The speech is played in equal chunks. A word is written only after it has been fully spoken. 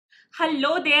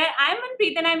Hello there, I'm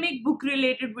Manpreet and I make book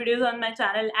related videos on my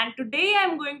channel, and today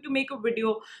I'm going to make a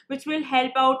video which will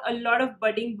help out a lot of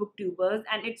budding booktubers,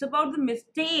 and it's about the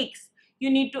mistakes you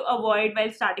need to avoid while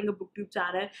starting a booktube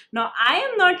channel. Now, I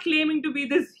am not claiming to be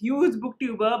this huge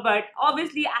booktuber, but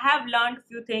obviously I have learned a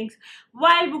few things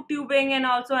while booktubing, and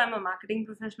also I'm a marketing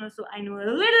professional, so I know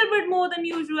a little bit more than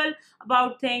usual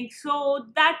about things. So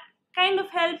that kind of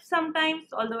helps sometimes,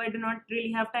 although I do not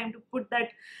really have time to put that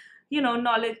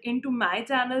knowledge into my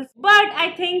channels, but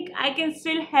I think I can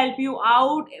still help you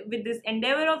out with this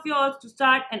endeavor of yours to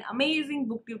start an amazing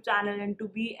booktube channel and to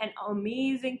be an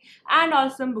amazing and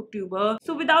awesome booktuber.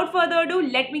 So without further ado,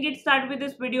 let me get started with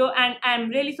this video. And I'm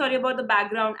really sorry about the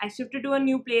background. I shifted to a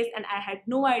new place and I had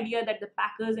no idea that the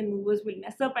packers and movers will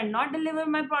mess up and not deliver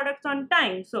my products on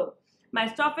time. So my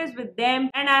stuff is with them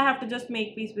and I have to just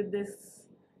make peace with this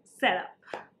setup.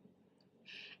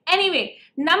 Anyway,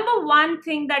 number one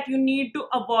thing that you need to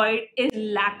avoid is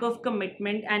lack of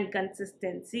commitment and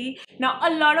consistency. Now,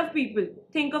 a lot of people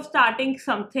think of starting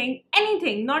something,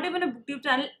 anything, not even a booktube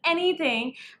channel,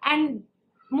 anything, and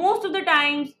most of the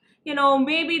times,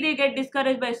 maybe they get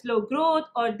discouraged by slow growth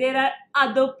or there are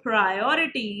other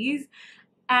priorities,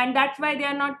 and that's why they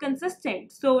are not consistent.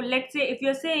 So let's say if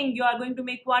you're saying you are going to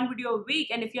make one video a week,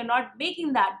 and if you're not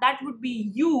making that, that would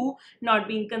be you not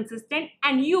being consistent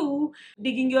and you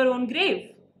digging your own grave,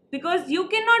 because you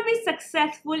cannot be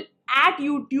successful at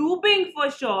YouTubing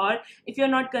for sure if you're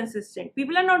not consistent.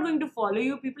 People are not going to follow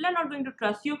you, people are not going to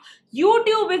trust you,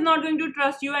 YouTube is not going to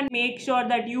trust you and make sure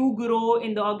that you grow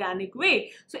in the organic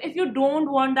way. So if you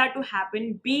don't want that to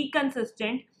happen, be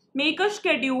consistent, make a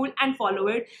schedule and follow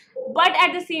it, but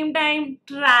at the same time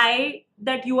try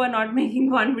that you are not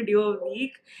making one video a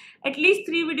week. At least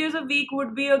 3 videos a week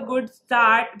would be a good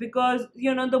start, because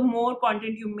the more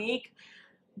content you make,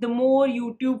 the more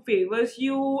YouTube favors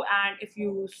you. And if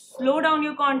you slow down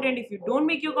your content, if you don't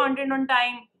make your content on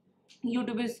time,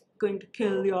 YouTube is going to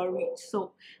kill your reach.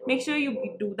 So make sure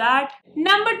you do that.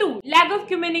 Number 2, lack of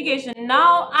communication.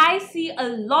 Now, I see a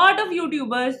lot of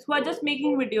YouTubers who are just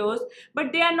making videos,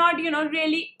 but they are not,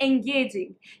 really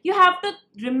engaging. You have to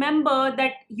remember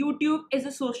that YouTube is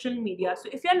a social media. So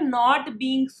if you're not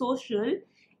being social,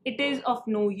 it is of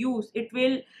no use. It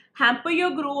will hamper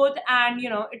your growth and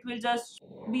it will just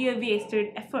be a wasted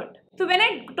effort. So when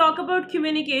I talk about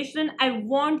communication, I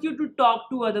want you to talk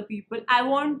to other people. I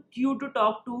want you to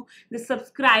talk to the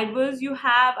subscribers you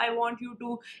have. I want you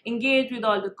to engage with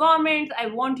all the comments. I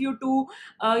want you to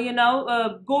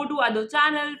go to other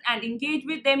channels and engage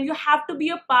with them. You have to be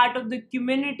a part of the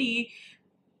community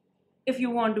if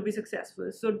you want to be successful.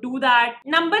 So do that.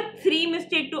 Number 3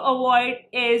 mistake to avoid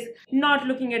is not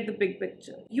looking at the big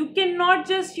picture. You cannot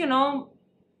just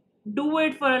do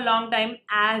it for a long time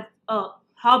as a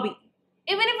hobby.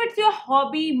 Even if it's your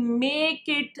hobby, make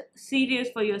it serious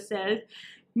for yourself.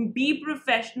 Be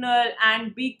professional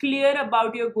and be clear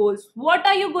about your goals. What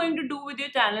are you going to do with your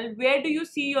channel? Where do you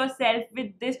see yourself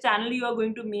with this channel you are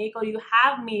going to make or you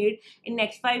have made in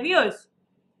next 5 years?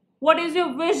 What is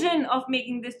your vision of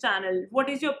making this channel? What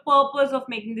is your purpose of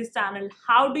making this channel?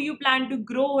 How do you plan to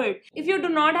grow it? If you do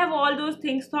not have all those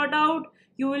things thought out,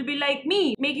 you will be like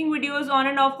me, making videos on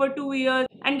and off for 2 years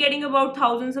and getting about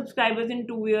 1,000 subscribers in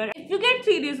 2 years. If you get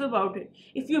serious about it,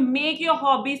 if you make your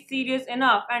hobby serious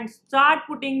enough and start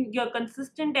putting your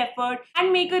consistent effort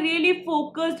and make a really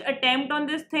focused attempt on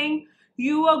this thing,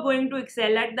 you are going to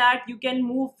excel at that. You can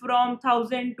move from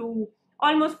 1,000 to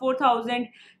almost 4,000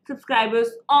 subscribers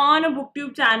on a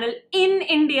booktube channel in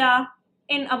India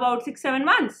in about 6-7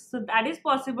 months. So that is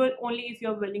possible only if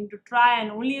you're willing to try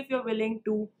and only if you're willing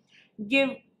to give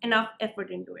enough effort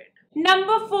into it.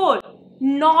 Number 4,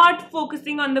 not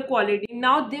focusing on the quality.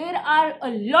 Now, there are a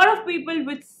lot of people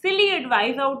with silly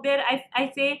advice out there.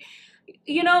 I say,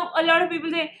 a lot of people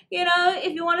say,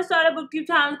 if you want to start a booktube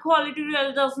channel, quality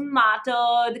really doesn't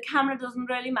matter, the camera doesn't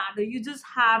really matter, you just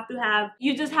have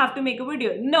to make a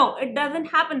video. No, it doesn't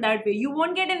happen that way. You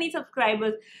won't get any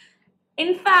subscribers.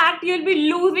 In fact, you'll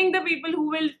be losing the people who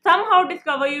will somehow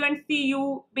discover you and see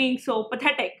you being so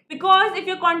pathetic. Because if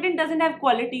your content doesn't have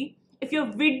quality, if your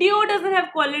video doesn't have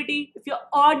quality, if your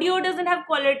audio doesn't have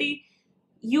quality,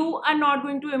 you are not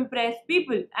going to impress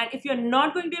people. And if you're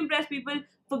not going to impress people,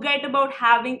 forget about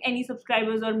having any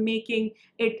subscribers or making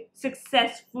it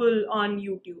successful on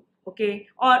YouTube, okay,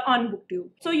 or on Booktube.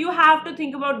 So you have to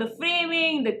think about the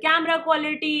framing, the camera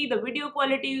quality, the video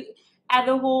quality as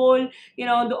a whole,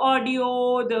 the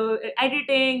audio, the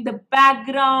editing, the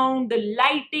background, the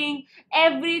lighting,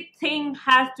 everything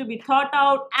has to be thought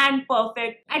out and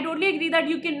perfect. I totally agree that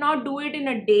you cannot do it in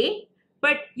a day,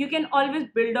 but you can always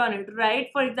build on it, right?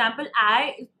 For example,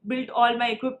 I built all my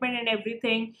equipment and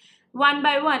everything one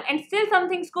by one, and still some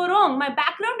things go wrong. My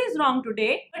background is wrong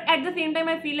today, but at the same time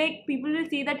I feel like people will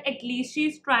see that at least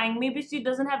she's trying. Maybe she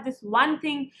doesn't have this one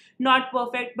thing not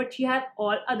perfect, but she has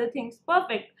all other things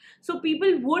perfect. So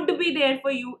people would be there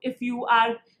for you if you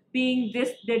are being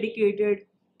this dedicated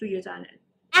to your channel.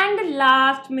 And the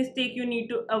last mistake you need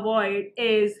to avoid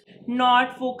is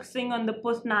not focusing on the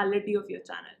personality of your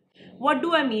channel. What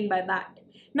do I mean by that?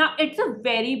 Now, it's a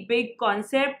very big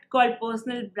concept called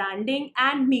personal branding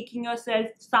and making yourself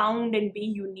sound and be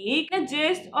unique. In a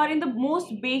gist or in the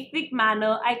most basic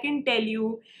manner, I can tell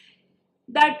you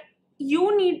that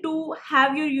you need to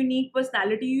have your unique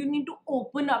personality. You need to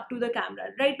open up to the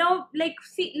camera. Right now, like,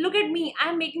 see, look at me.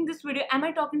 I'm making this video. Am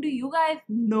I talking to you guys?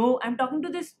 No, I'm talking to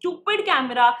this stupid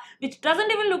camera which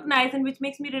doesn't even look nice and which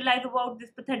makes me realize about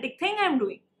this pathetic thing I'm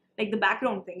doing. Like, the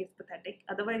background thing is pathetic.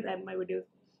 Otherwise, my videos,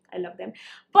 I love them.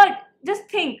 But just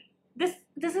think,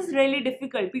 this is really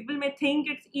difficult. People may think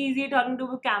it's easy talking to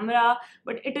a camera,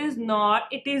 but it is not.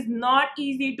 It is not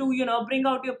easy to, bring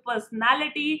out your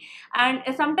personality. And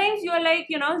sometimes you're like,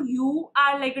 you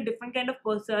are like a different kind of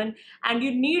person, and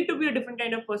you need to be a different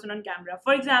kind of person on camera.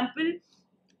 For example,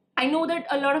 I know that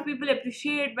a lot of people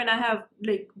appreciate when I have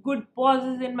like good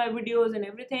pauses in my videos and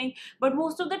everything, but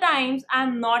most of the times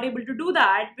I'm not able to do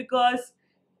that because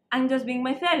I'm just being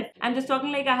myself. I'm just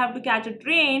talking like I have to catch a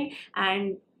train,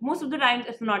 and most of the times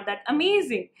it's not that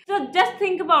amazing. So just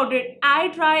think about it. I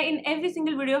try in every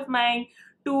single video of mine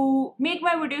to make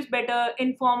my videos better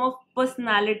in form of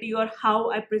personality, or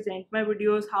how I present my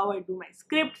videos, how I do my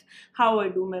scripts, how I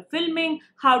do my filming,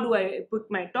 how do I put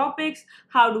my topics,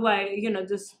 how do I,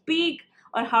 just speak,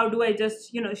 or how do I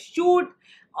just, shoot.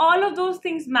 All of those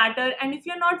things matter, and if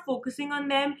you're not focusing on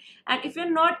them, and if you're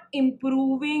not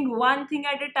improving one thing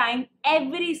at a time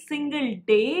every single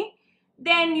day,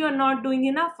 then you're not doing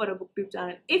enough for a booktube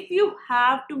channel. If you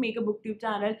have to make a booktube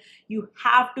channel, you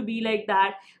have to be like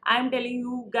that. I'm telling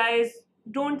you guys,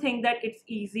 don't think that it's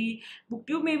easy.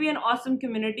 Booktube may be an awesome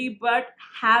community, but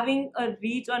having a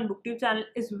reach on booktube channel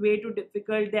is way too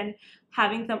difficult than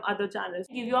having some other channels.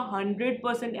 Give you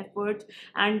 100% effort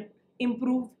and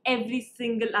improve every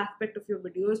single aspect of your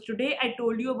videos. Today I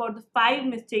told you about the 5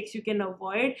 mistakes you can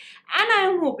avoid, and I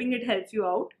am hoping it helps you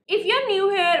out. If you're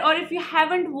new here, or if you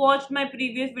haven't watched my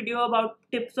previous video about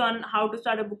tips on how to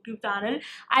start a booktube channel,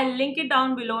 I'll link it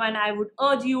down below, and I would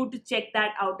urge you to check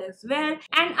that out as well.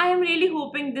 And I am really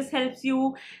hoping this helps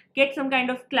you get some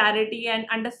kind of clarity and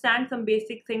understand some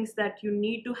basic things that you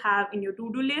need to have in your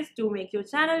to-do list to make your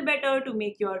channel better, to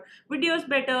make your videos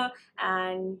better.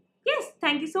 And yes,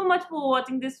 thank you so much for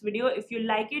watching this video. If you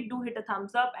like it, do hit a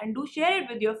thumbs up, and do share it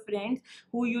with your friends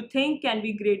who you think can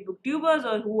be great booktubers,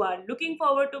 or who are looking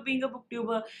forward to being a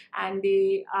booktuber and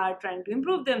they are trying to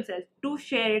improve themselves. Do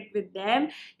share it with them.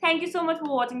 Thank you so much for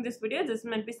watching this video. This is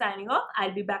Manpi signing off.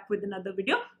 I'll be back with another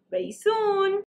video very soon.